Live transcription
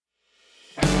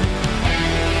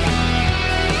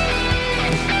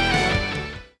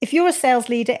If you're a sales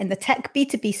leader in the tech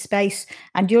B2B space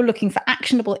and you're looking for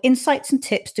actionable insights and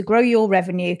tips to grow your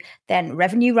revenue, then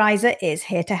Revenue Riser is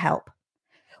here to help.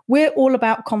 We're all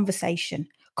about conversation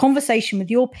with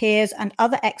your peers and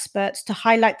other experts to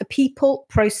highlight the people,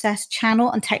 process, channel,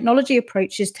 and technology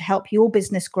approaches to help your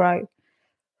business grow.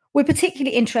 We're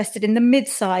particularly interested in the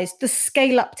mid-sized, the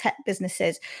scale-up tech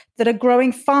businesses that are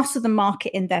growing faster than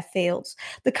market in their fields,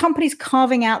 the companies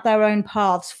carving out their own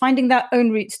paths, finding their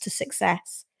own routes to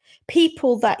success,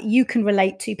 people that you can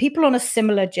relate to, people on a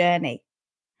similar journey.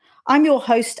 I'm your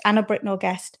host, Anna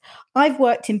Britnell-Guest. I've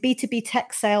worked in B2B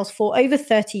tech sales for over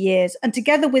 30 years, and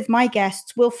together with my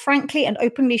guests, we'll frankly and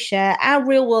openly share our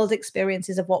real-world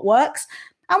experiences of what works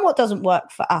and what doesn't work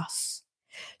for us.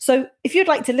 So if you'd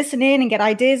like to listen in and get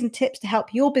ideas and tips to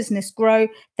help your business grow,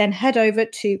 then head over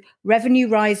to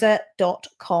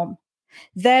revenueriser.com.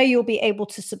 There you'll be able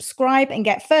to subscribe and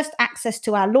get first access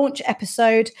to our launch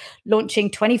episode launching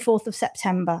 24th of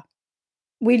September.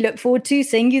 We look forward to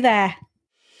seeing you there.